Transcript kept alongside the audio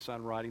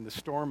on riding the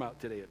storm out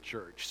today at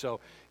church. So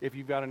if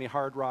you've got any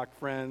hard rock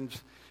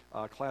friends,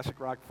 classic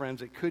rock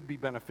friends, it could be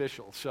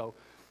beneficial. So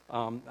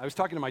I was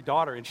talking to my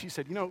daughter, and she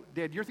said,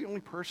 Dad, you're the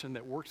only person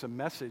that works a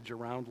message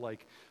around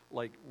like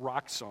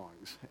rock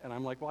songs. And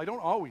I'm like, well, I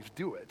don't always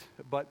do it,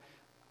 but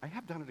I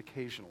have done it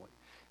occasionally.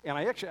 And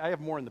I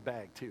have more in the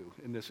bag, too,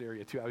 in this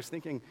area, too. I was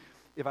thinking,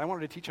 if I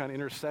wanted to teach on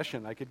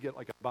intercession, I could get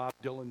like a Bob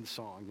Dylan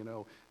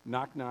song,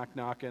 knock, knock,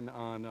 knocking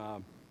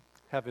on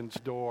heaven's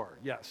door,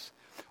 yes.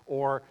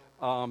 Or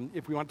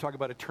if we want to talk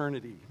about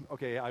eternity,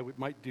 okay,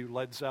 might do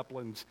Led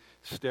Zeppelin's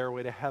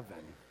Stairway to Heaven.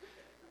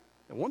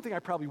 And one thing I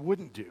probably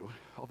wouldn't do,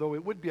 although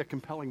it would be a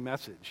compelling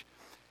message,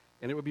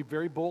 and it would be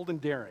very bold and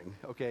daring,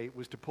 okay,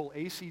 was to pull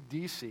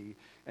AC/DC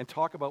and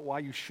talk about why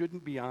you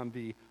shouldn't be on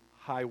the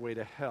highway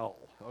to hell,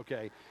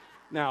 okay?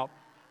 Now,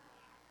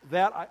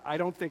 that I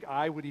don't think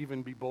I would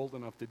even be bold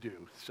enough to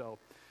do. So,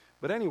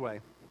 but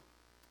anyway,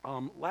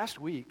 last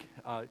week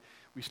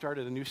we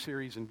started a new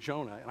series in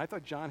Jonah, and I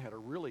thought John had a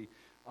really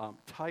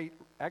tight,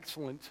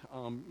 excellent,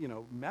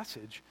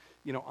 message,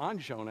 on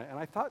Jonah, and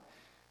I thought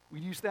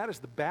we'd use that as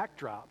the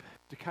backdrop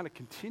to kind of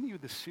continue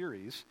the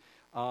series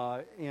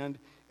and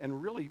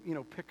really,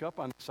 pick up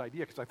on this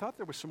idea, because I thought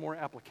there was some more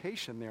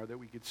application there that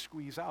we could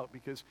squeeze out,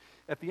 because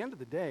at the end of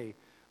the day,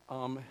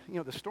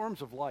 the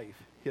storms of life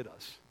hit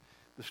us.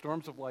 The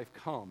storms of life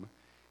come,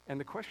 and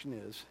the question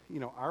is,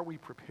 are we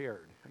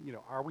prepared?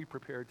 Are we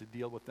prepared to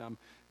deal with them?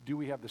 Do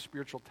we have the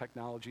spiritual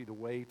technology, the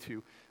way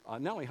to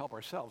not only help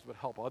ourselves, but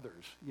help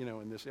others,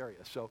 in this area?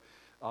 So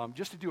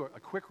just to do a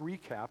quick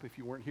recap, if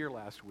you weren't here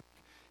last week,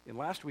 in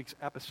last week's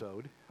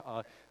episode,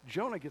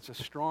 Jonah gets a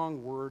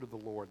strong word of the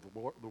Lord.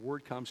 The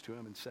word comes to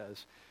him and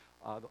says,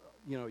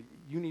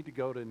 you need to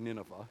go to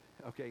Nineveh,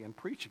 okay, and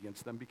preach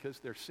against them because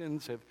their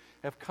sins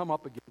have come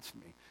up against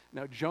me.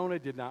 Now, Jonah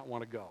did not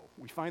want to go.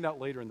 We find out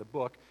later in the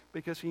book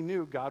because he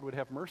knew God would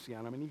have mercy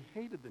on him, and he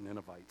hated the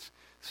Ninevites.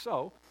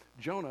 So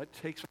Jonah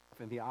takes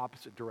off in the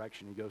opposite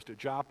direction. He goes to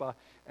Joppa,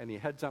 and he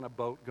heads on a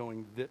boat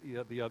going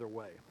the other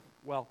way.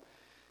 Well,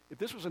 if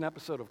this was an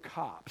episode of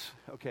Cops,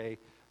 okay,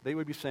 they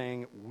would be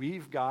saying,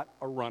 we've got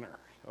a runner.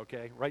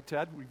 Okay, right,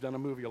 Ted? We've done a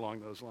movie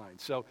along those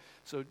lines. So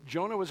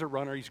Jonah was a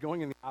runner. He's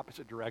going in the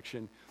opposite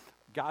direction.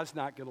 God's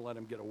not going to let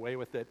him get away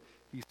with it.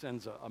 He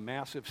sends a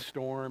massive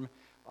storm.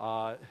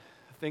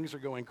 Things are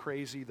going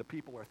crazy. The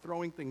people are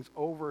throwing things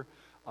over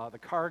the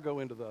cargo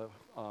into the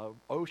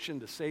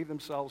ocean to save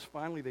themselves.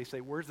 Finally, they say,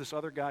 where's this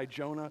other guy,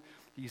 Jonah?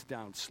 He's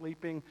down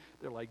sleeping.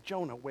 They're like,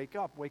 Jonah, wake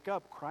up,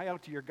 cry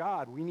out to your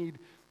God. We need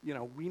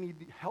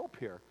help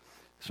here.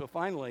 So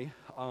finally,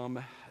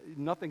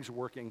 nothing's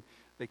working.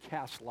 They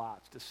cast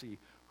lots to see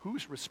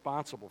who's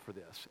responsible for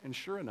this. And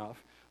sure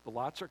enough, the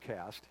lots are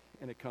cast,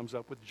 and it comes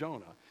up with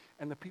Jonah.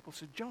 And the people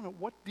said, Jonah,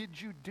 what did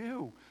you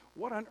do?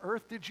 What on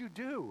earth did you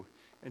do?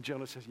 And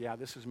Jonah says, yeah,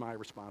 this is my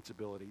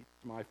responsibility.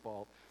 It's my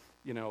fault.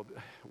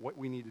 What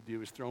we need to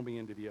do is throw me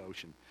into the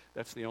ocean.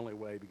 That's the only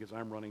way, because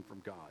I'm running from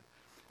God.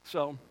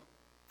 So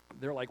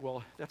they're like,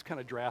 well, that's kind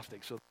of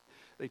drastic. So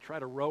they try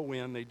to row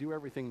in. They do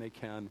everything they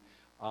can.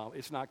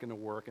 It's not going to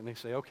work. And they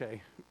say,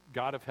 okay,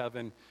 God of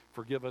heaven,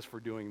 forgive us for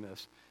doing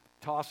this.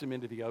 Toss him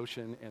into the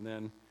ocean, and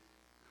then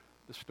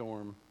the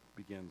storm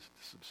begins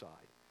to subside.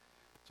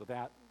 So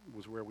that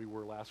was where we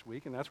were last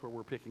week, and that's where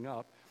we're picking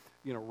up,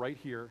 right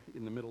here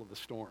in the middle of the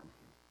storm.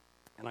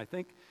 And I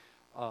think,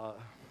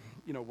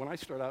 when I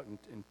start out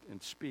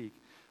and speak,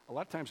 a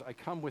lot of times I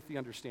come with the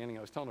understanding.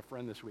 I was telling a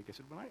friend this week, I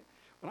said,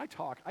 when I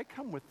talk, I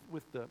come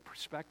with the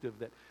perspective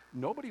that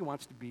nobody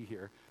wants to be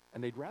here,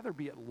 and they'd rather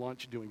be at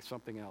lunch doing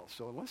something else.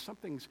 So unless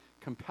something's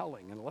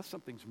compelling, and unless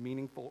something's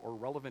meaningful or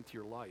relevant to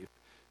your life,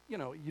 you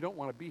don't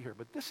want to be here.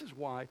 But this is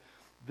why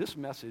this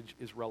message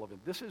is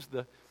relevant. This is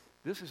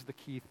the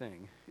key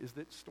thing, is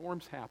that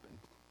storms happen.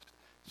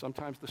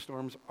 Sometimes the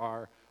storms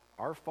are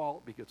our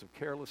fault because of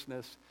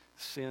carelessness,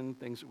 sin,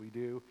 things that we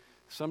do.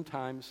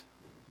 Sometimes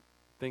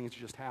things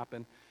just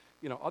happen.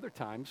 Other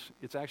times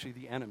it's actually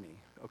the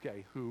enemy,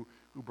 okay, who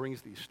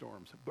brings these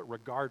storms. But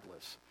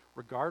regardless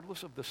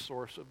of the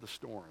source of the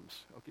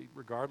storms, okay,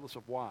 regardless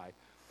of why,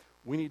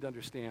 we need to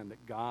understand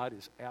that God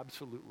is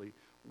absolutely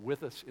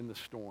with us in the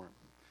storm.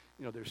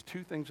 There's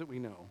two things that we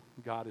know.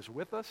 God is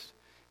with us,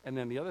 and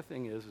then the other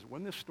thing is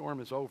when this storm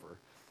is over,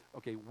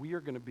 okay, we are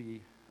going to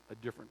be a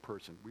different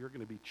person. We are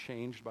going to be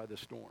changed by the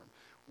storm.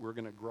 We're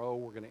going to grow.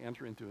 We're going to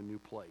enter into a new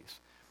place.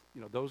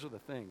 Those are the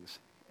things.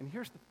 And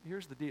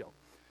here's the deal.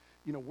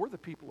 We're the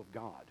people of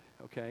God,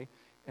 okay,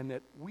 and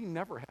that we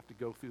never have to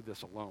go through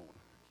this alone.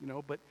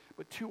 But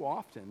too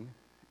often,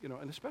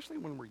 and especially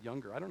when we're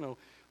younger. I don't know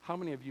how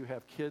many of you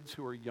have kids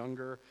who are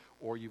younger,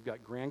 or you've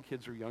got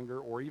grandkids who are younger,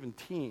 or even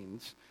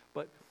teens.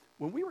 But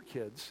when we were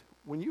kids,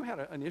 when you had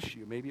an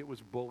issue, maybe it was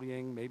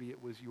bullying, maybe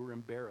it was you were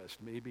embarrassed,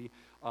 maybe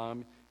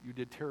you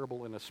did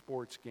terrible in a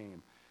sports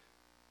game.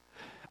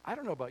 I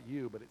don't know about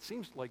you, but it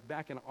seems like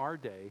back in our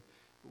day,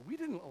 we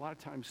didn't a lot of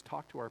times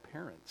talk to our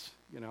parents,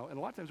 and a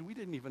lot of times we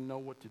didn't even know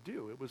what to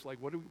do. It was like,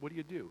 what do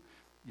you do?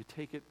 You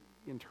take it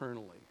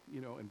internally,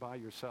 and by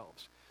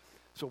yourselves.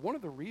 So one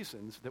of the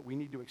reasons that we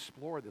need to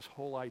explore this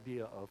whole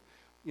idea of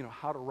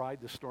how to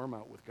ride the storm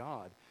out with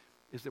God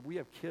is that we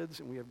have kids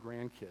and we have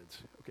grandkids,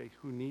 okay,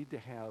 who need to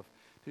have,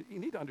 you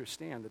need to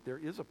understand that there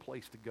is a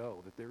place to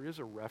go, that there is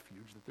a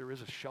refuge, that there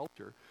is a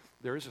shelter,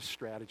 there is a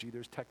strategy,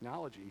 there's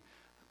technology,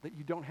 that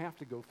you don't have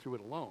to go through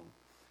it alone.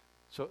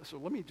 So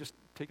let me just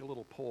take a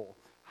little poll.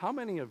 How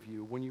many of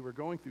you, when you were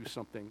going through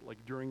something, like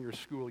during your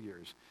school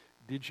years,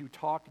 did you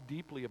talk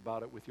deeply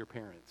about it with your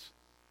parents?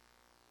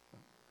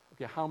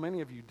 Okay, how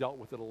many of you dealt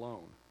with it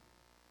alone?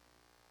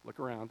 Look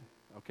around.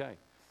 Okay.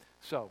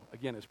 So,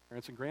 again, as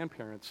parents and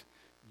grandparents,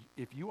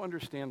 if you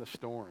understand the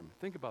storm,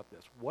 think about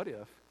this. What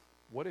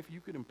if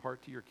you could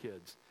impart to your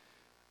kids,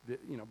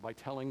 that, by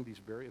telling these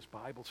various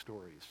Bible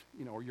stories,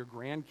 or your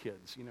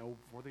grandkids,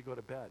 before they go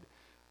to bed,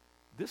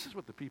 this is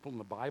what the people in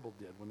the Bible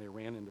did when they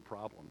ran into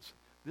problems.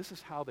 This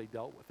is how they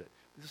dealt with it.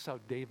 This is how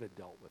David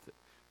dealt with it.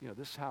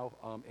 This is how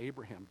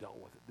Abraham dealt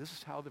with it. This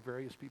is how the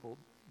various people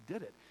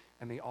did it.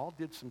 And they all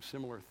did some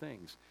similar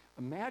things.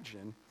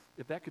 Imagine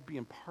if that could be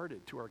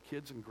imparted to our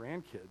kids and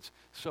grandkids.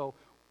 So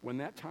when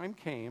that time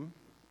came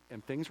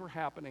and things were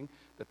happening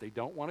that they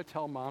don't want to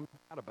tell mom and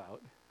dad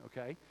about,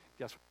 okay,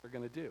 guess what they're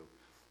going to do?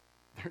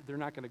 They're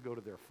not going to go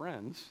to their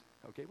friends,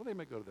 okay? Well, they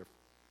might go to their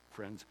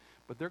friends,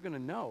 but they're going to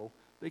know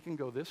they can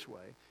go this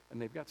way,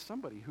 and they've got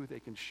somebody who they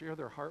can share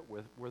their heart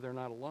with where they're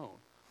not alone.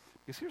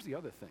 Because here's the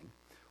other thing.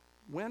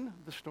 When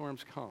the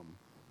storms come,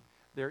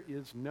 there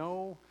is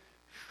no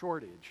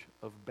shortage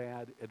of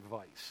bad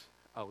advice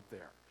out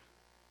there.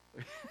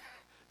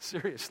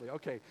 Seriously,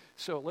 okay.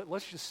 So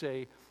let's just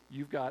say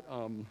you've got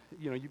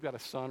a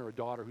son or a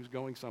daughter who's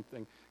going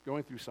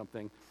through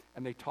something,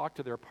 and they talk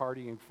to their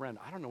partying friend.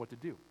 I don't know what to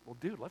do. Well,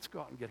 dude, let's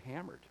go out and get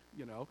hammered.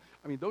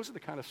 Those are the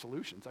kind of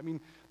solutions.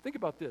 Think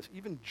about this.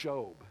 Even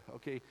Job,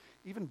 okay,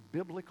 even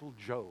biblical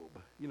Job.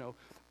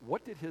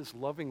 What did his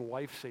loving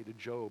wife say to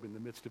Job in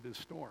the midst of his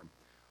storm?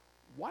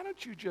 Why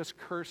don't you just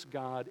curse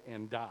God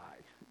and die?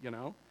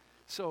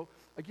 So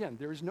again,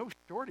 there is no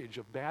shortage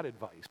of bad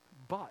advice,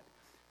 but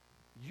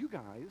you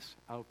guys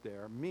out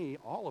there, me,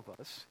 all of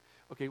us,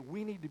 okay,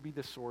 we need to be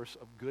the source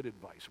of good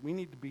advice. We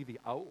need to be the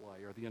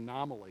outlier, the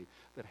anomaly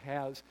that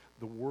has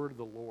the word of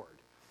the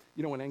Lord.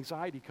 When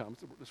anxiety comes,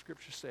 the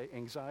scriptures say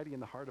anxiety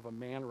in the heart of a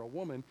man or a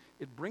woman,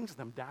 it brings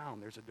them down.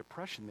 There's a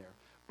depression there.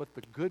 But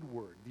the good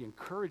word, the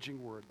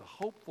encouraging word, the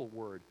hopeful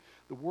word,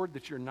 the word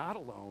that you're not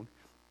alone,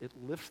 it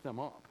lifts them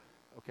up,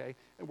 okay?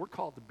 And we're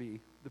called to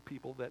be the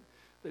people that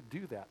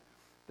do that.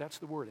 That's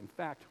the word. In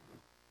fact,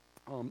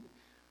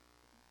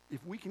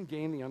 if we can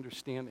gain the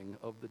understanding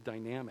of the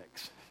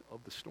dynamics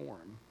of the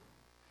storm,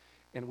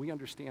 and we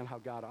understand how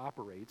God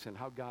operates and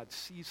how God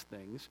sees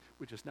things,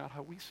 which is not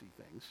how we see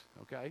things,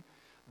 okay,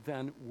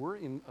 then we're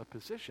in a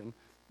position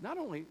not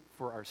only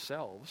for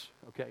ourselves,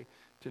 okay,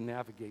 to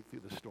navigate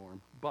through the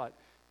storm, but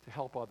to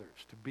help others,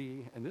 to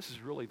be, and this is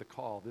really the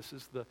call, this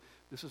is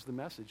the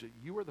message, that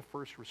you are the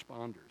first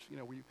responders.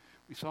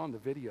 We saw in the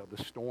video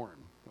the storm,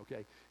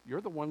 okay?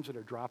 You're the ones that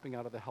are dropping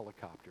out of the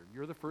helicopter.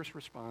 You're the first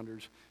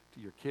responders to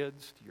your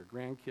kids, to your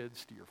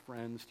grandkids, to your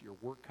friends, to your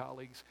work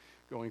colleagues,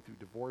 going through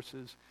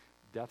divorces,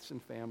 deaths in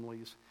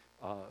families,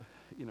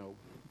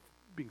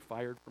 being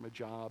fired from a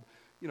job,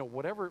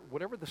 whatever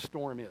the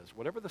storm is,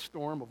 whatever the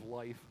storm of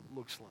life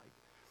looks like,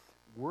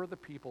 we're the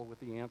people with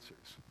the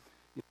answers.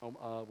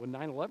 When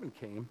 9/11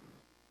 came,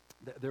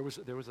 there was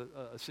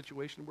a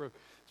situation where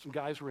some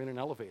guys were in an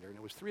elevator, and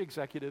it was 3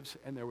 executives,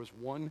 and there was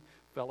one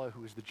fella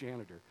who was the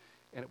janitor,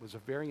 and it was a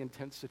very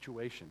intense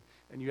situation.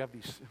 And you have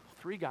these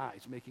 3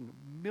 guys making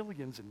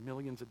millions and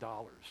millions of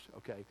dollars,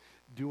 okay,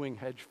 doing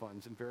hedge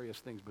funds and various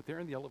things, but they're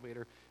in the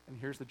elevator, and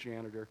here's the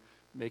janitor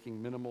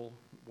making minimal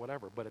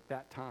whatever. But at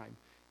that time,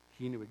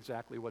 he knew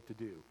exactly what to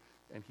do,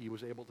 and he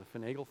was able to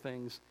finagle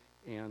things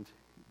and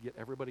get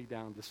everybody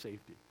down to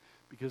safety.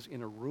 Because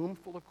in a room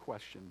full of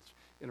questions,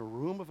 in a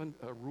room of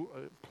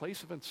a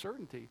place of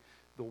uncertainty,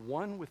 the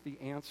one with the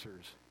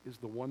answers is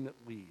the one that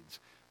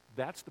leads.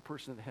 That's the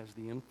person that has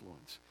the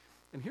influence.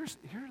 And here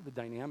are the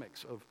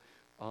dynamics of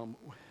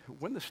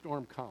when the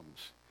storm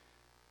comes.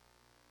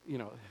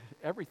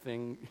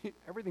 Everything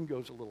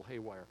goes a little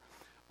haywire.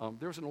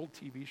 There's an old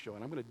TV show,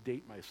 and I'm going to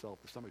date myself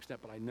to some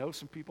extent, but I know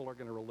some people are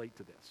going to relate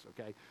to this,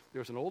 okay?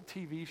 There's an old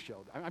TV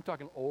show. I'm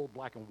talking old,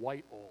 black and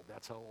white old.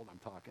 That's how old I'm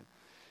talking.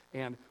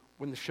 And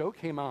when the show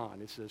came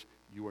on, it says,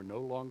 you are no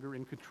longer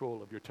in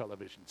control of your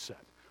television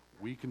set.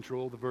 We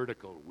control the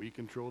vertical. We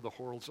control the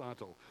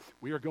horizontal.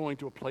 We are going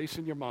to a place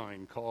in your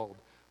mind called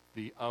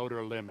the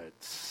outer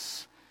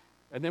limits.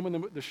 And then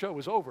when the show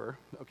was over,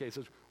 okay, it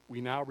says,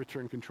 we now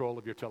return control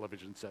of your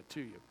television set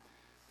to you.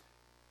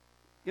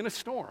 In a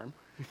storm,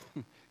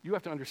 you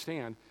have to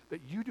understand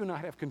that you do not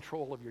have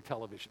control of your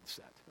television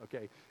set,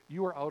 okay?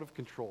 You are out of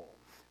control.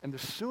 And the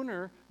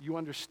sooner you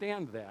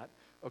understand that,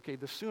 okay,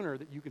 the sooner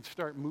that you can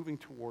start moving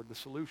toward the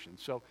solution.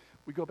 So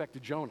we go back to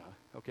Jonah,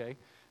 okay?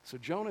 So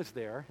Jonah's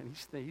there, and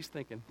he's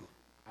thinking,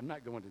 I'm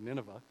not going to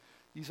Nineveh.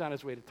 He's on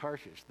his way to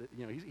Tarshish.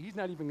 He's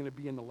not even going to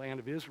be in the land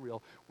of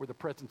Israel where the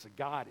presence of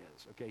God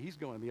is, okay? He's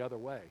going the other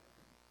way.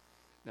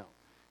 No,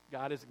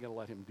 God isn't going to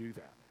let him do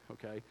that,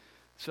 okay?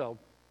 So,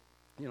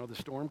 the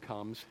storm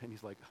comes, and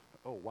he's like,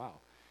 oh, wow.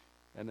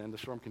 And then the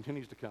storm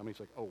continues to come. He's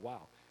like, oh,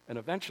 wow. And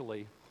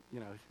eventually,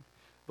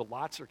 the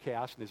lots are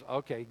cast, and he's,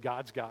 okay,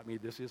 God's got me.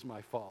 This is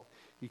my fault.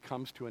 He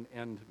comes to an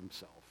end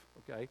himself,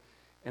 okay?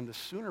 And the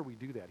sooner we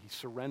do that, he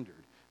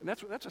surrendered. And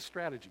that's a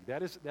strategy.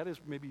 That is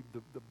maybe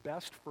the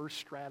best first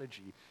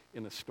strategy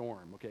in a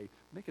storm, okay?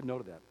 Make a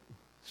note of that.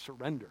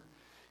 Surrender.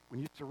 When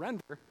you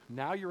surrender,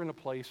 now you're in a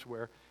place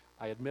where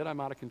I admit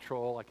I'm out of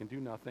control, I can do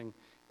nothing,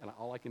 and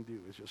all I can do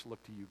is just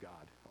look to you,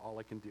 God. All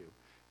I can do.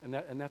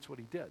 And that's what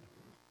he did.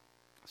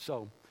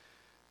 So,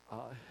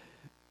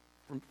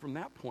 from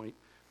that point,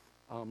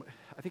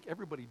 I think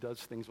everybody does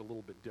things a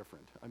little bit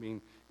different. I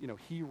mean,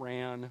 he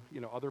ran,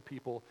 other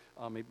people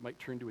might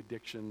turn to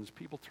addictions.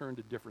 People turn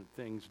to different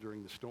things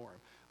during the storm.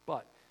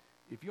 But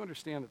if you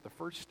understand that the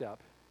first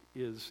step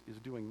is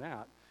doing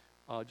that,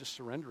 just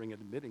surrendering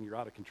and admitting you're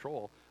out of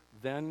control,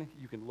 then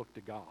you can look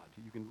to God.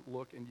 You can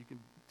look and you can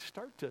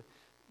start to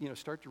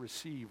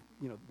receive,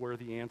 where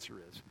the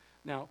answer is.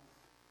 Now,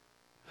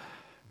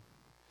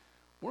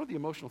 one of the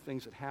emotional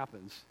things that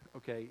happens,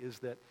 okay, is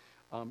that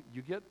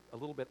you get a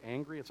little bit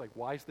angry. It's like,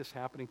 why is this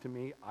happening to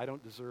me? I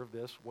don't deserve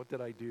this. What did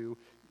I do?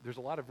 There's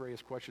a lot of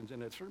various questions,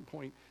 and at a certain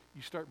point,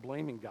 you start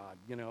blaming God.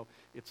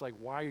 It's like,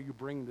 why are you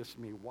bringing this to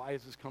me? Why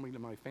is this coming to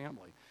my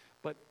family?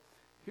 But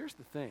here's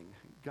the thing.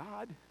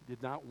 God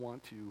did not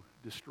want to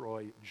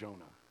destroy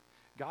Jonah.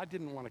 God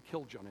didn't want to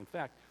kill Jonah. In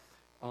fact,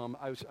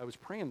 I was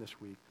praying this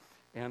week,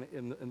 and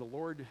the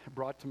Lord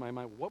brought to my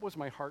mind, what was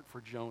my heart for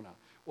Jonah?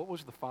 What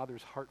was the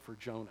Father's heart for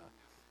Jonah?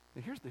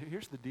 And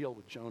here's the deal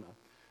with Jonah.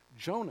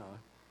 Jonah,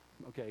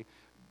 okay,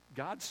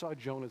 God saw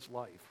Jonah's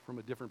life from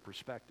a different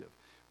perspective,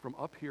 from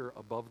up here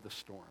above the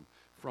storm,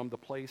 from the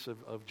place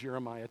of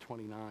Jeremiah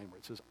 29, where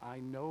it says, I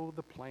know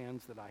the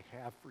plans that I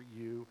have for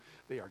you.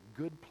 They are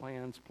good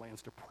plans,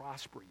 plans to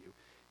prosper you.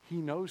 He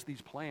knows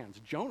these plans.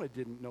 Jonah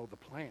didn't know the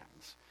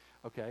plans,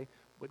 okay,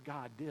 but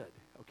God did,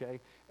 okay?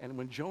 And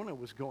when Jonah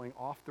was going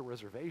off the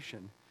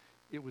reservation,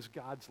 it was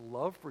God's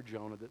love for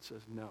Jonah that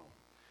says, no,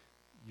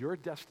 your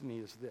destiny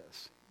is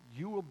this.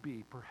 You will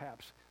be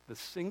perhaps the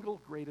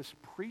single greatest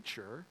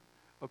preacher,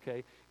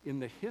 okay, in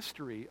the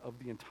history of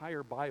the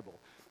entire Bible.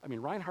 I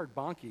mean, Reinhard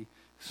Bonnke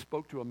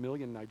spoke to 1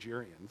 million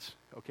Nigerians,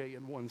 okay,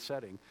 in one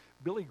setting.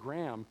 Billy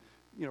Graham,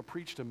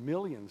 preached to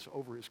millions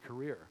over his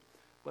career.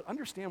 But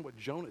understand what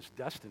Jonah's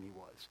destiny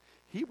was.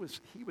 He was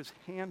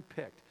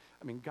handpicked.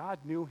 I mean, God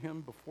knew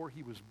him before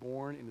he was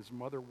born in his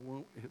mother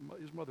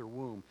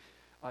womb.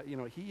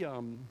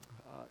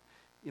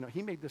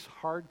 He made this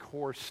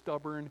hardcore,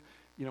 stubborn,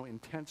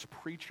 intense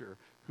preacher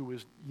who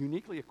was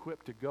uniquely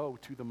equipped to go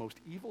to the most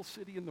evil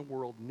city in the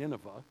world,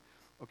 Nineveh,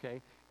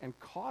 okay, and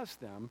cause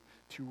them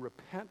to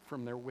repent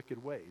from their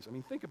wicked ways. I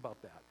mean, think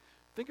about that.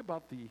 Think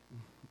about the,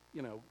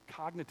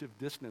 cognitive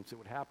dissonance that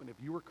would happen if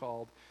you were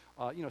called,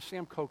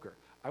 Sam Coker,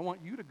 I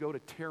want you to go to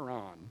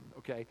Tehran,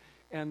 okay?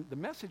 And the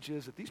message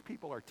is that these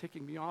people are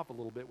ticking me off a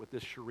little bit with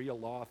this Sharia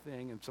law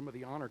thing and some of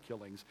the honor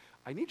killings.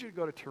 I need you to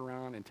go to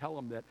Tehran and tell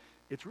them that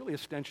it's really a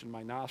stench in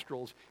my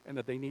nostrils and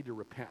that they need to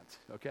repent,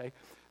 okay?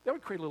 That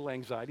would create a little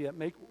anxiety. That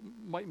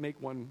might make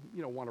one,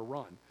 want to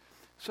run.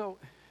 So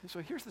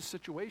here's the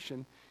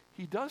situation.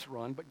 He does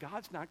run, but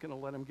God's not going to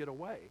let him get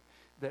away.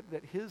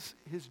 That his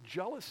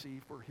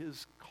jealousy for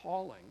his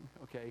calling,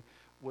 okay,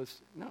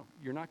 was, no,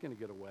 you're not going to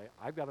get away.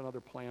 I've got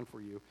another plan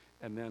for you.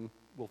 And then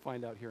we'll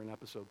find out here in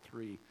episode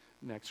 3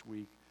 next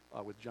week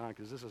with John,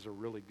 because this is a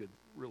really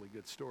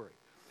good story.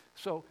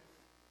 So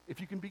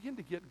if you can begin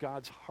to get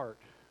God's heart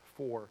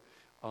for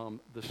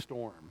the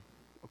storm,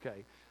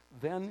 okay,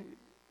 then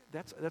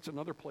that's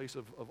another place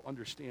of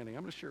understanding.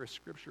 I'm going to share a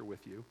scripture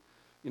with you.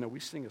 We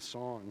sing a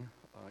song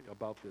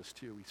about this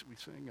too. We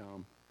sing,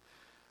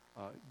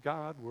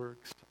 God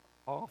works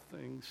all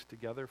things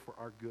together for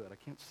our good. I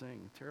can't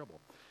sing, terrible.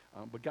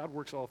 But God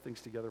works all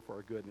things together for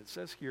our good. And it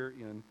says here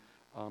in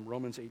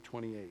Romans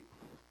 8:28,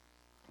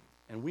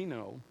 and we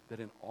know that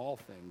in all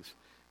things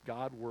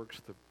God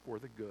works for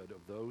the good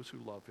of those who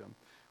love him,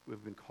 who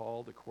have been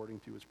called according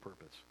to his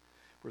purpose.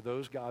 For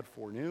those God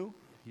foreknew,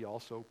 he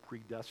also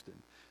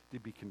predestined to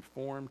be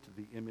conformed to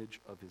the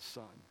image of his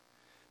Son.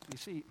 You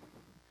see,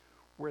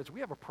 whereas we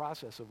have a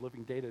process of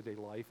living day-to-day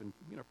life and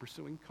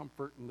pursuing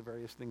comfort in the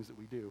various things that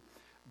we do,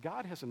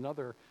 God has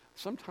another,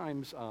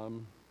 sometimes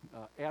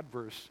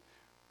adverse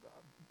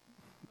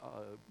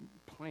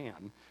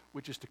plan,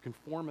 which is to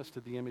conform us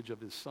to the image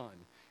of his Son.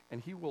 And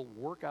he will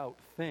work out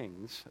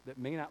things that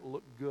may not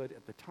look good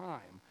at the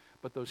time,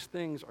 but those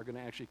things are going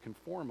to actually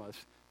conform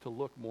us to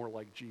look more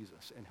like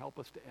Jesus and help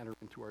us to enter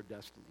into our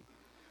destiny.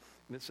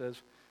 And it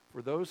says,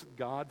 for those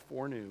God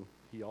foreknew,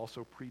 he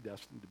also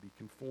predestined to be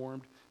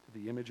conformed to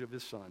the image of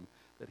his Son,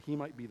 that he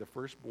might be the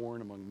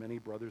firstborn among many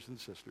brothers and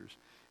sisters.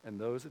 And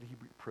those that he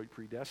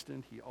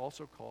predestined, he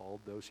also called.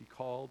 Those he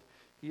called,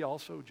 he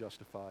also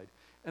justified.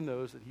 And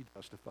those that he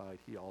justified,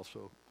 he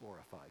also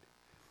glorified.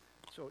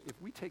 So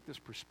if we take this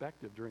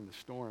perspective during the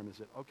storm, is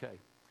that, okay,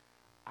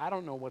 I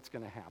don't know what's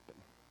going to happen.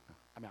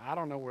 I mean, I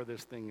don't know where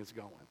this thing is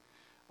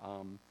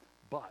going.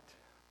 But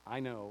I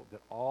know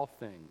that all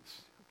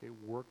things, okay,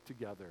 work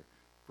together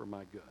for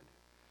my good.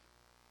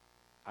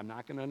 I'm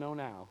not going to know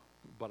now,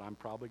 but I'm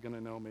probably going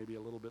to know maybe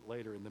a little bit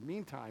later. In the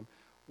meantime,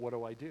 what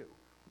do I do?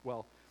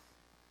 Well,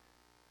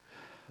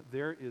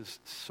 there is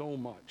so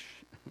much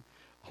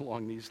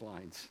along these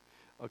lines,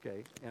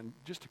 okay? And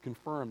just to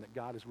confirm that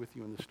God is with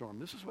you in the storm,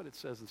 this is what it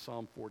says in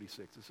Psalm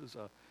 46. This is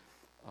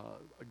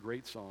a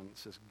great song. It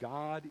says,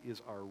 God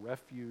is our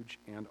refuge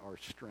and our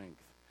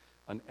strength,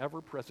 an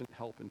ever-present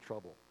help in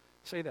trouble.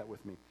 Say that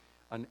with me.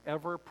 An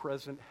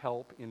ever-present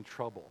help in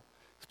trouble.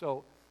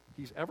 So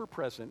he's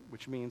ever-present,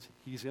 which means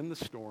he's in the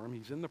storm,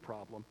 he's in the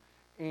problem,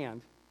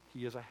 and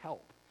he is a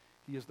help.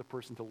 He is the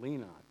person to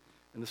lean on.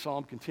 And the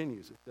psalm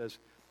continues. It says,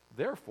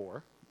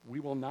 therefore, we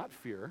will not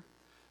fear,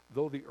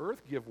 though the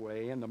earth give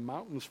way and the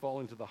mountains fall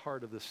into the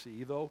heart of the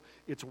sea, though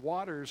its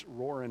waters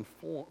roar and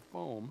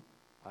foam.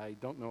 I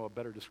don't know a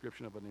better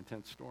description of an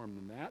intense storm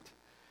than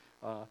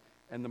that.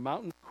 And the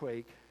mountains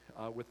quake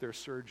with their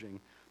surging.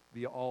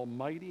 The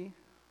Almighty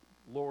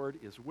Lord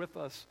is with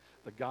us.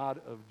 The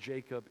God of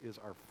Jacob is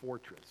our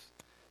fortress.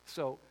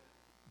 So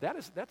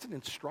that's an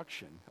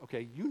instruction.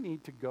 Okay, you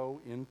need to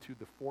go into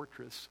the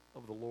fortress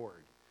of the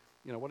Lord.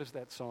 You know, what is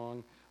that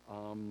song?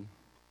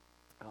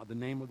 The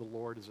name of the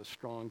Lord is a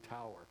strong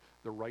tower.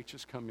 The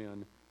righteous come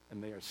in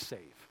and they are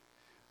safe.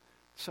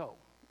 So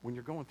when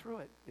you're going through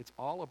it, it's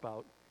all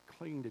about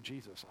clinging to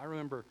Jesus. I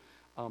remember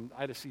I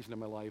had a season in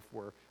my life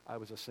where I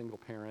was a single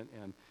parent,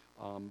 and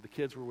the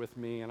kids were with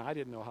me, and I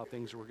didn't know how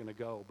things were going to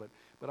go.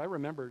 But I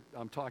remember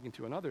talking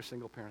to another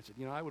single parent, said,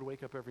 you know, I would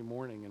wake up every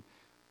morning, and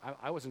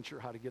I wasn't sure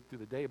how to get through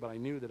the day, but I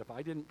knew that if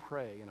I didn't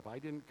pray and if I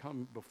didn't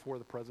come before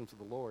the presence of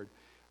the Lord,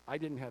 I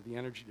didn't have the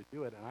energy to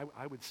do it. And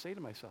I would say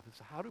to myself,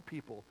 how do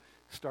people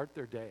start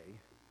their day,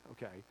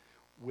 okay,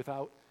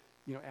 without,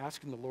 you know,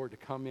 asking the Lord to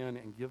come in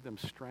and give them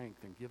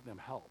strength and give them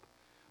help?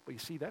 But you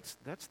see, that's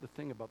the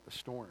thing about the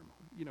storm.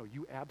 You know,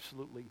 you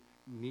absolutely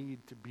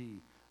need to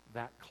be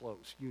that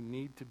close. You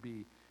need to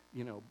be,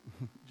 you know,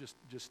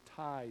 just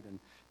tied and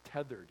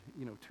tethered,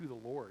 you know, to the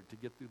Lord to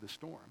get through the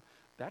storm.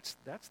 That's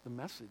the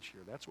message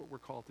here. That's what we're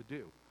called to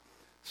do.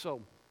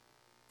 So,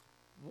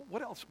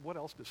 what else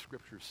does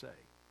Scripture say?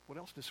 What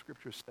else does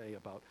Scripture say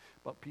about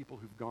people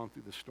who've gone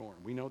through the storm?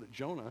 We know that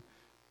Jonah,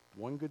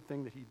 one good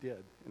thing that he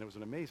did, and it was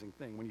an amazing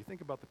thing, when you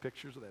think about the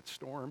pictures of that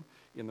storm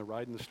in the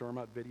Ride in the Storm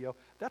Out video,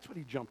 that's what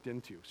he jumped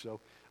into.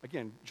 So,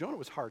 again, Jonah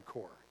was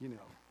hardcore, you know.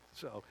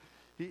 So,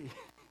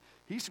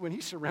 when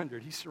he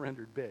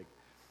surrendered big.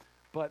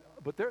 But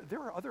there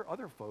are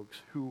other folks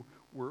who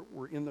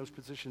were in those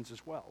positions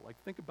as well. Like,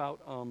 think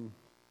about,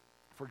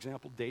 for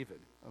example, David,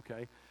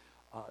 okay?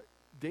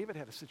 David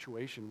had a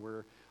situation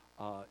where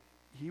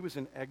he was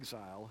in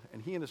exile,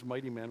 and he and his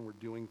mighty men were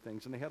doing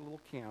things, and they had a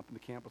little camp, and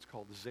the camp was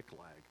called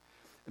Ziklag.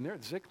 And there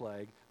at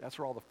Ziklag, that's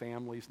where all the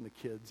families and the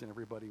kids and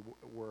everybody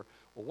were.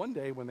 Well, one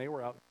day when they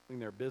were out doing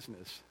their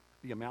business,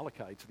 the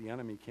Amalekites, the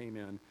enemy, came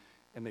in,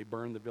 and they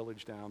burned the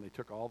village down. They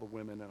took all the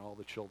women and all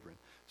the children.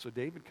 So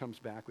David comes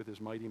back with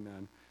his mighty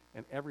men,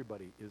 and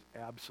everybody is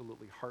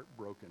absolutely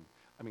heartbroken.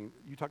 I mean,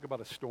 you talk about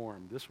a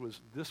storm. This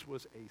was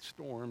a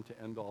storm to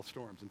end all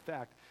storms. In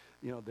fact,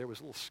 you know, there was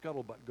a little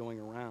scuttlebutt going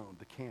around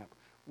the camp.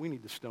 We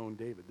need to stone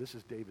David. This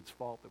is David's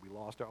fault that we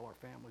lost all our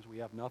families. We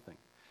have nothing.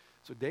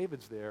 So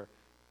David's there,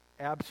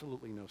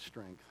 absolutely no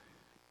strength,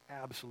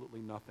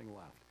 absolutely nothing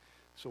left.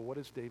 So what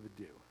does David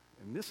do?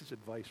 And this is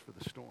advice for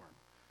the storm,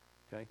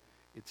 okay?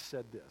 It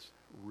said this,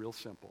 real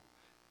simple.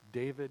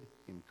 David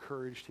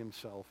encouraged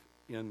himself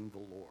in the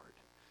Lord.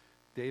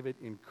 David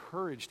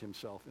encouraged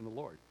himself in the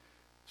Lord.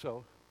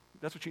 So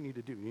that's what you need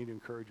to do. You need to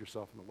encourage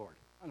yourself in the Lord.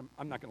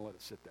 I'm not going to let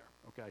it sit there,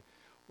 okay?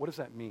 What does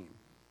that mean?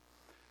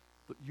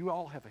 You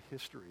all have a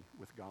history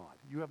with God.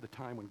 You have the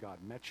time when God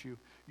met you.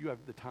 You have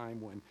the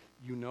time when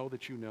you know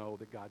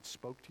that God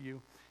spoke to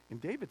you. In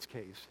David's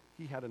case,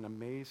 he had an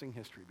amazing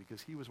history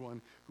because he was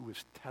one who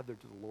was tethered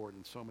to the Lord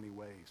in so many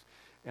ways.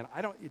 And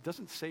it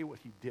doesn't say what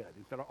he did.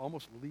 In fact, it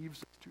almost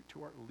leaves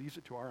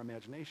it to our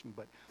imagination.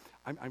 But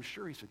I'm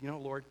sure he said, you know,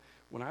 Lord,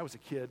 when I was a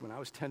kid, when I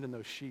was tending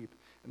those sheep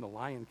and the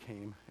lion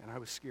came and I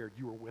was scared,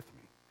 you were with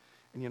me.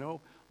 And you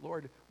know,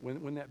 Lord,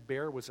 when that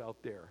bear was out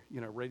there, you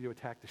know, ready to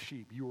attack the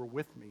sheep, you were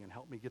with me and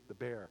helped me get the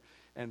bear.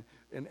 And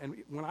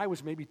when I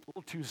was maybe a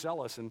little too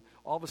zealous and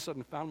all of a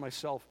sudden found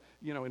myself,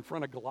 you know, in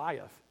front of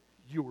Goliath,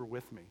 you were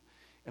with me.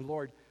 And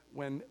Lord,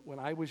 when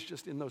I was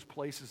just in those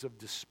places of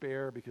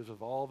despair because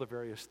of all the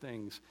various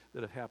things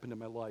that have happened in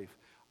my life,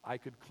 I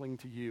could cling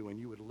to you and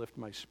you would lift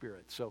my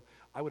spirit. So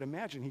I would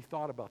imagine he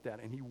thought about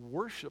that and he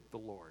worshiped the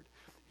Lord.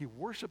 He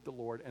worshiped the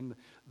Lord, and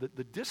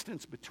the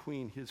distance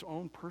between his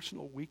own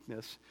personal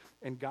weakness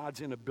and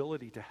God's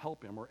inability to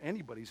help him, or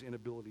anybody's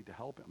inability to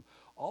help him,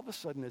 all of a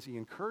sudden as he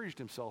encouraged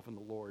himself in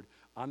the Lord,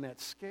 on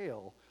that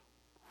scale,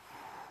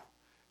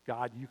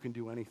 God, you can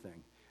do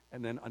anything.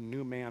 And then a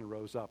new man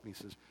rose up and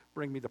he says,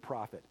 bring me the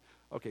prophet.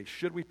 Okay,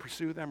 should we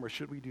pursue them or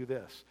should we do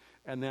this?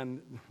 And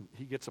then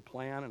he gets a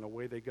plan and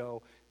away they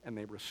go and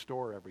they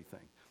restore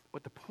everything.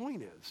 But the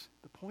point is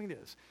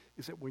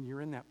that when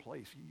you're in that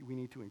place, we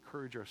need to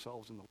encourage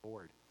ourselves in the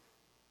Lord.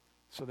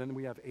 So then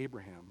we have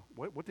Abraham.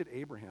 What did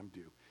Abraham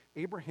do?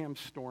 Abraham's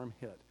storm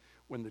hit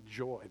when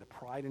the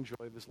pride and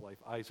joy of his life,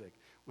 Isaac,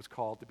 was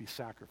called to be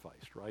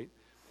sacrificed, right?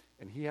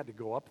 And he had to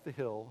go up the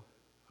hill,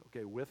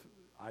 okay, with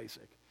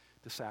Isaac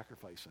to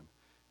sacrifice him.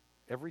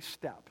 Every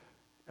step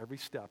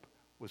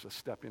was a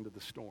step into the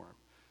storm.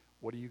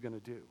 What are you going to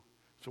do?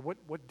 So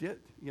what did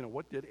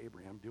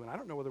Abraham do? And I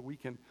don't know whether we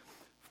can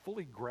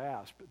fully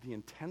grasp the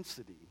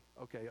intensity,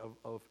 okay,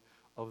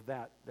 of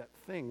that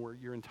thing where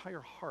your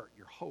entire heart,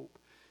 your hope,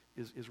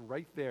 is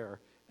right there,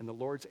 and the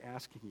Lord's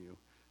asking you,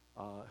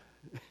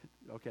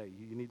 okay,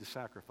 you need to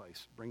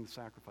sacrifice. Bring the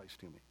sacrifice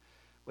to me.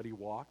 But he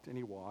walked, and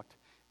he walked,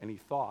 and he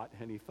thought,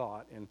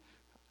 and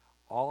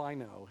all I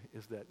know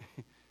is that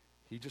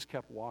he just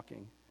kept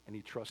walking, and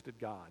he trusted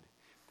God.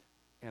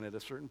 And at a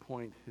certain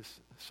point, his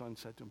son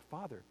said to him,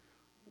 Father,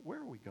 where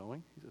are we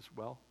going? He says,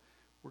 well,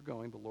 we're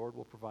going. The Lord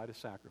will provide a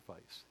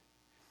sacrifice.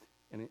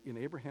 And in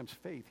Abraham's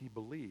faith, he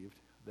believed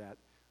that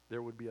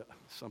there would be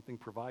something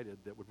provided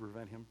that would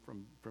prevent him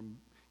from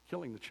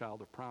killing the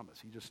child of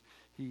promise.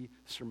 He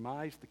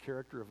surmised the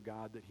character of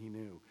God that he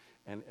knew.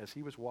 And as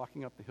he was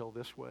walking up the hill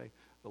this way,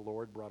 the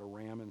Lord brought a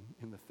ram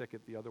in the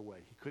thicket the other way.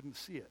 He couldn't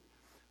see it,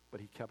 but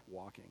he kept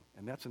walking.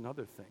 And that's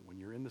another thing. When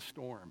you're in the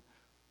storm,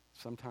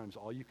 sometimes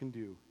all you can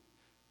do,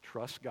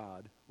 trust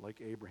God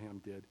like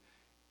Abraham did,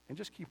 and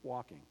just keep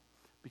walking.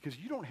 Because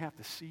you don't have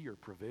to see your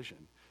provision.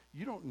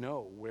 You don't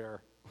know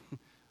where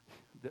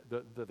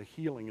the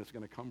healing is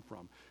going to come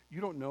from.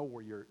 You don't know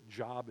where your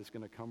job is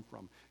going to come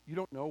from. You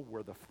don't know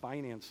where the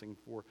financing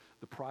for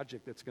the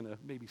project that's going to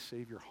maybe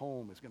save your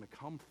home is going to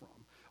come from,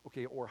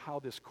 okay, or how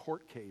this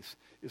court case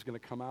is going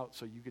to come out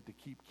so you get to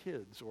keep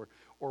kids,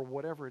 or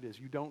whatever it is.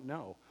 You don't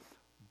know.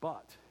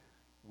 But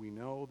we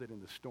know that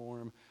in the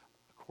storm,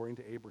 according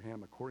to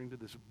Abraham, according to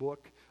this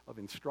book of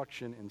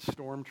instruction and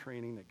storm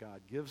training that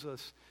God gives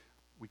us,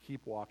 we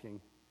keep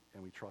walking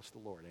and we trust the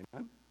Lord.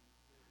 Amen?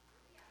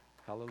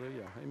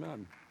 Hallelujah.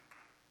 Amen.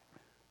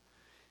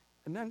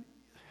 And then,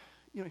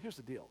 here's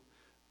the deal.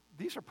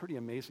 These are pretty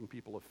amazing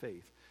people of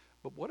faith.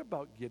 But what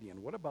about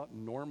Gideon? What about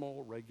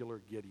normal,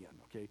 regular Gideon?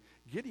 Okay,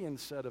 Gideon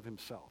said of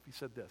himself, he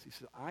said this, he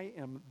said, I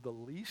am the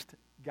least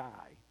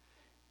guy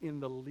in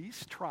the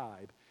least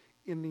tribe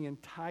in the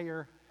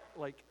entire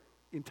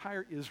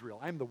Israel.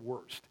 I'm the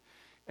worst.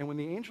 And when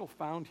the angel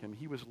found him,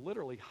 he was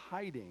literally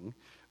hiding,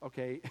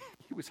 okay?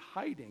 He was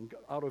hiding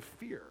out of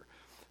fear.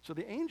 So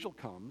the angel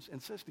comes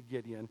and says to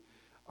Gideon,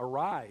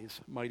 arise,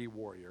 mighty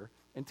warrior,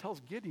 and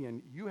tells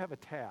Gideon, you have a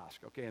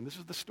task, okay? And this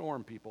is the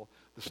storm, people.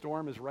 The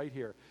storm is right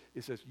here.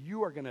 It says,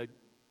 you are going to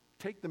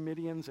take the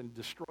Midians and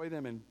destroy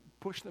them and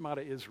push them out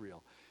of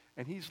Israel.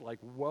 And he's like,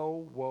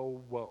 whoa,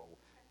 whoa, whoa.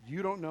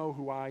 You don't know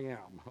who I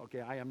am,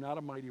 okay? I am not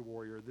a mighty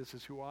warrior. This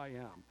is who I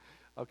am,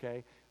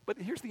 okay? But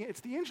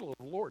it's the angel of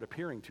the Lord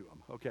appearing to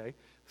him, okay?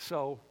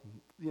 So,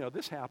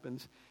 this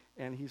happens,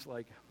 and he's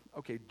like,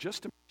 okay,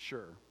 just to make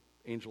sure,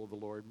 angel of the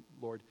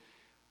Lord,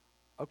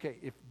 okay,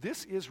 if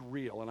this is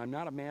real, and I'm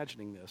not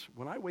imagining this,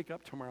 when I wake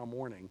up tomorrow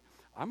morning,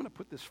 I'm going to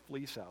put this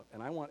fleece out,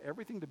 and I want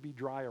everything to be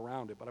dry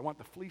around it, but I want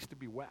the fleece to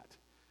be wet.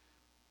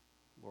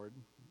 Lord,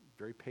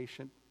 very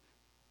patient,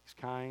 he's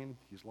kind,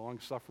 he's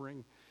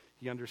long-suffering,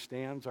 he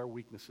understands our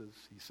weaknesses.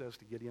 He says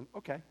to Gideon,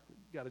 okay,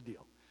 got a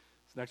deal.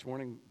 So next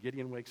morning,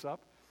 Gideon wakes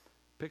up,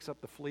 picks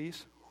up the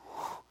fleece.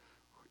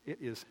 It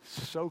is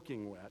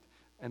soaking wet,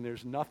 and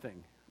there's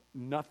nothing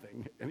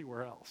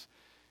anywhere else.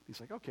 He's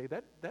like, okay,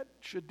 that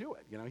should do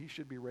it. He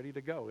should be ready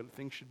to go.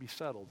 Things should be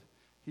settled.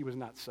 He was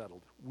not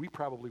settled. We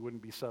probably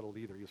wouldn't be settled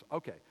either. He goes,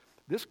 okay,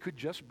 this could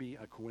just be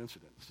a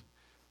coincidence.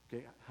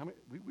 Okay,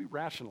 we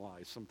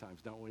rationalize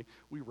sometimes, don't we?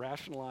 We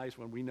rationalize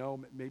when we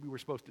know maybe we're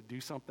supposed to do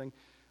something.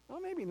 Well,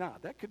 maybe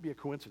not. That could be a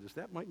coincidence.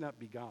 That might not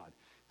be God.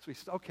 So he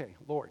says, okay,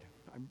 Lord,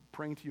 I'm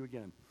praying to you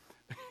again.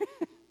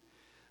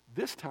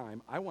 This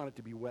time, I want it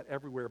to be wet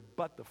everywhere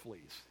but the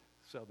fleece.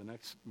 So the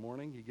next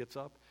morning, he gets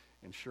up,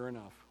 and sure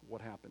enough,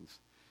 what happens?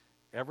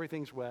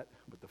 Everything's wet,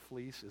 but the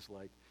fleece is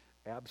like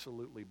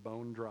absolutely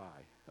bone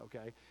dry, okay?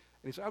 And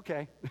he said,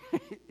 okay,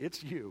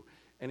 it's you,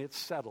 and it's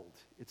settled.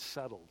 It's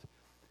settled.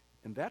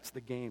 And that's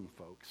the game,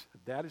 folks.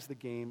 That is the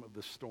game of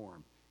the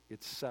storm.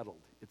 It's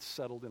settled. It's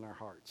settled in our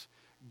hearts.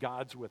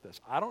 God's with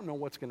us. I don't know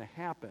what's going to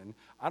happen.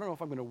 I don't know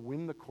if I'm going to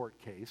win the court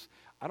case.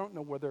 I don't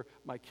know whether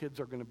my kids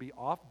are going to be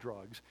off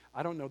drugs.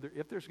 I don't know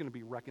if there's going to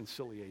be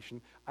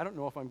reconciliation. I don't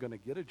know if I'm going to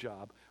get a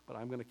job, but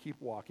I'm going to keep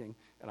walking,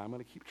 and I'm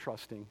going to keep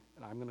trusting,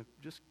 and I'm going to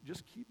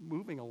just keep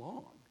moving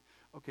along,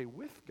 okay,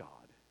 with God,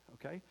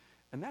 okay?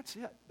 And that's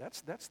it.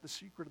 That's the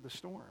secret of the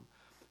storm.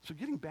 So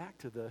getting back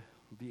to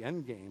the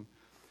end game,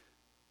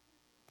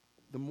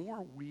 the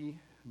more we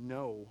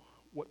know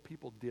what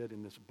people did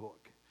in this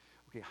book,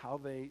 okay, how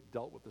they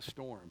dealt with the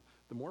storm,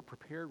 the more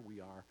prepared we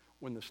are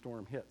when the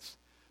storm hits.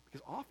 Because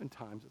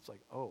oftentimes it's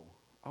like, oh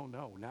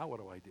no, now what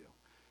do I do?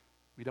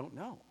 We don't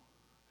know.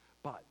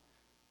 But,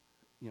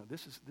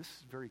 this is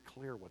very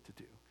clear what to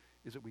do,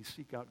 is that we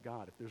seek out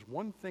God. If there's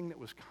one thing that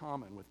was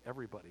common with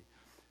everybody,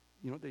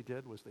 what they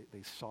did was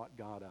they sought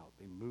God out.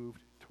 They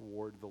moved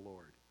toward the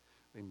Lord.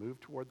 They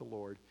moved toward the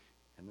Lord,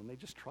 and then they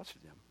just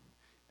trusted him.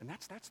 And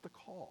that's the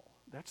call.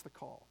 That's the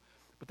call.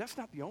 But that's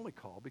not the only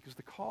call, because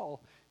the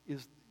call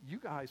is you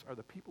guys are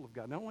the people of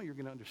God. Not only are you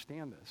going to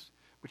understand this,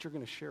 but you're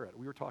going to share it.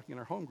 We were talking in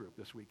our home group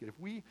this week. And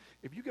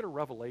if you get a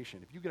revelation,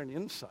 if you get an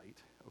insight,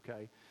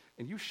 okay,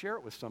 and you share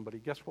it with somebody,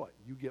 guess what?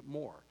 You get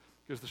more.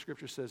 Because the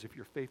scripture says if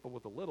you're faithful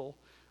with a little,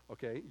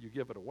 okay, you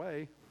give it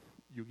away,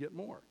 you get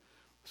more.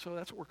 So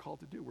that's what we're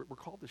called to do. We're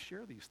called to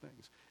share these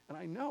things. And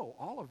I know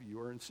all of you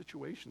are in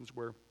situations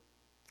where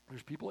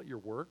there's people at your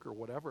work or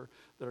whatever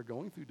that are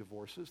going through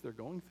divorces. They're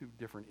going through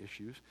different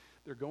issues.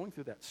 They're going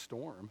through that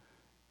storm.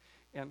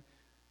 And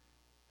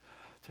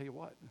I'll tell you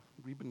what,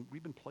 we've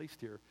been placed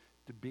here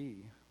to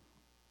be,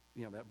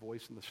 that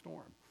voice in the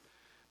storm.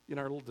 In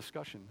our little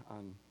discussion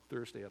on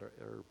Thursday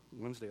or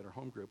Wednesday at our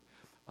home group,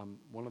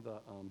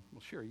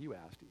 Sherry, you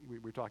asked. We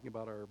were talking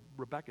about our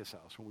Rebecca's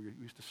house when we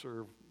used to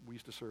serve. We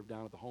used to serve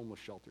down at the homeless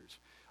shelters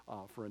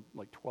for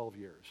like 12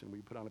 years, and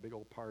we put on a big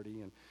old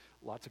party and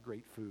lots of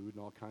great food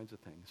and all kinds of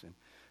things. And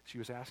she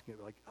was asking,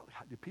 like,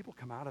 did people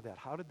come out of that?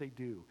 How did they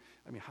do?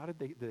 I mean,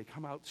 did they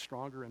come out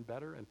stronger and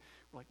better? And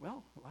we're like,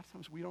 well, a lot of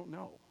times we don't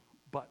know,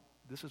 but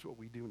this is what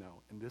we do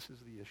know, and this is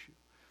the issue.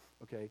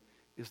 Okay,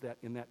 is that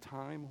in that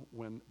time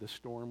when the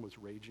storm was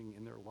raging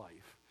in their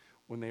life,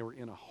 when they were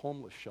in a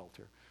homeless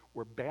shelter,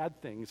 where bad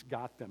things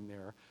got them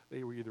there,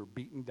 they were either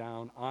beaten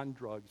down, on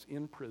drugs,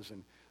 in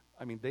prison.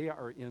 I mean, they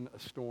are in a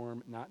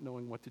storm, not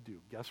knowing what to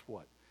do. Guess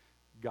what?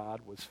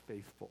 God was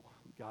faithful.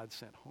 God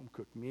sent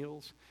home-cooked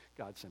meals.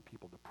 God sent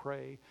people to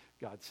pray.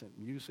 God sent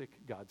music.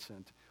 God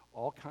sent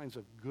all kinds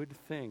of good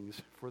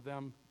things for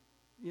them,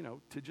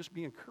 to just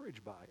be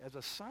encouraged by, as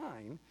a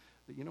sign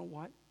that, you know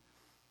what?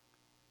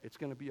 It's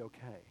going to be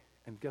okay.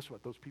 And guess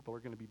what? Those people are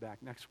going to be back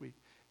next week,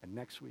 and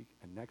next week,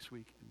 and next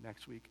week, and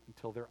next week,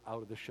 until they're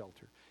out of the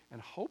shelter.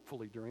 And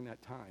hopefully during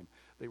that time,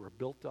 they were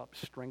built up,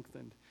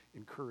 strengthened,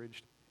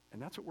 encouraged,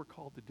 and that's what we're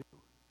called to do.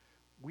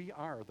 We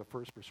are the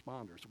first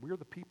responders. We're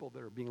the people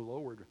that are being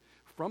lowered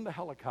from the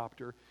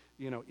helicopter,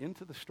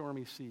 into the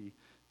stormy sea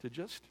to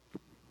just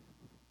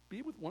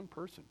be with one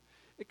person.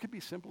 It could be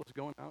simple as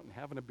going out and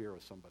having a beer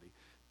with somebody,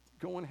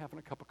 going and having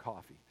a cup of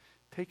coffee,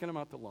 taking them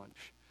out to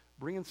lunch,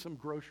 bringing some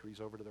groceries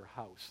over to their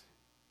house.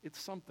 It's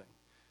something.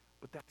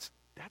 But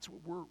that's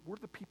what we're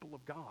the people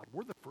of God.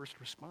 We're the first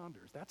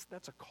responders.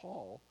 That's a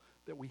call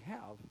that we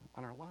have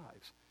on our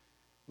lives.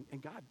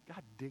 And God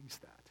digs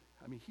that.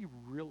 I mean, he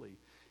really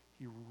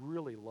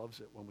loves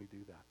it when we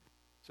do that.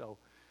 So,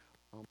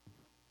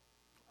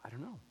 I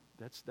don't know.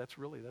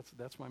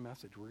 That's my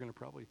message. We're going to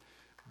probably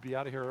be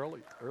out of here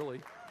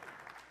early.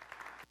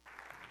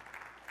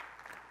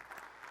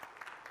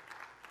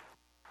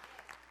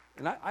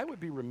 And I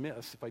would be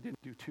remiss if I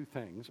didn't do two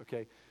things,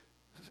 okay?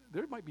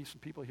 There might be some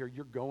people here,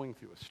 you're going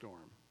through a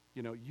storm.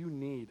 You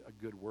need a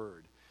good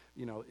word.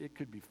 It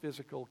could be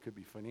physical, could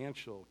be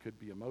financial, could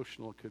be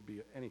emotional, could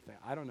be anything.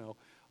 I don't know.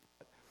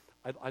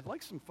 I'd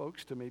like some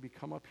folks to maybe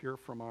come up here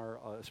from our,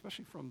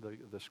 especially from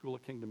the School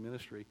of Kingdom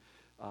Ministry,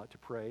 to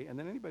pray, and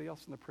then anybody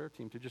else in the prayer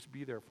team to just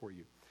be there for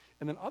you.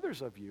 And then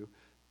others of you,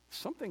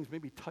 some things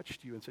maybe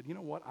touched you and said, you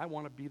know what, I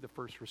want to be the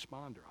first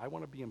responder. I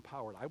want to be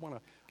empowered. I want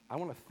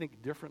to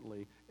think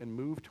differently and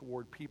move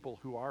toward people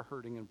who are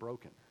hurting and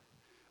broken.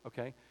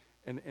 Okay?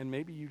 And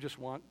maybe you just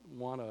want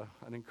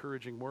an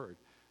encouraging word.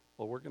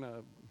 Well, we're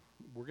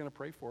gonna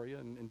pray for you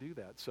and do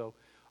that. So,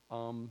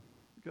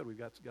 good. We've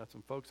got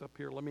some folks up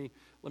here. Let me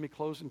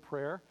close in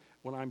prayer.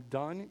 When I'm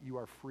done, you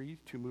are free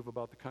to move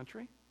about the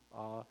country.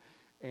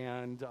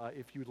 And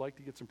if you'd like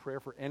to get some prayer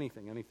for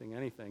anything,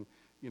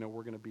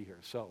 we're going to be here.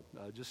 So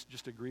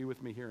just agree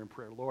with me here in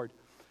prayer. Lord,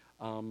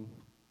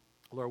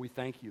 we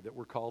thank you that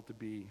we're called to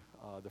be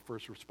the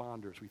first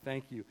responders. We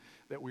thank you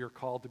that we are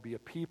called to be a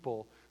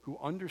people who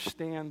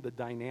understand the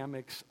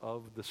dynamics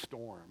of the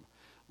storm,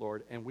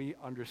 Lord, and we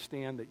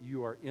understand that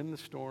you are in the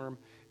storm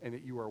and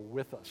that you are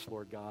with us,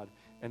 Lord God,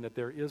 and that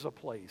there is a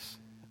place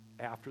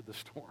after the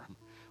storm,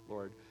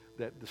 Lord,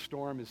 that the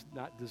storm is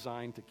not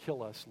designed to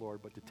kill us,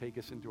 Lord, but to take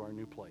us into our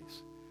new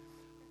place.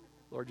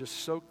 Lord,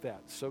 just soak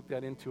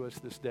that into us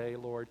this day,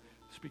 Lord.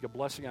 Speak a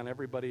blessing on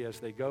everybody as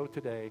they go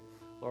today.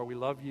 Lord, we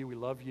love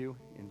you.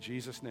 In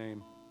Jesus'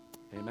 name,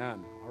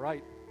 amen. All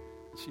right,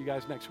 see you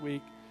guys next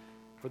week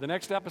for the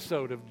next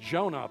episode of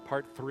Jonah,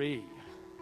 Part 3.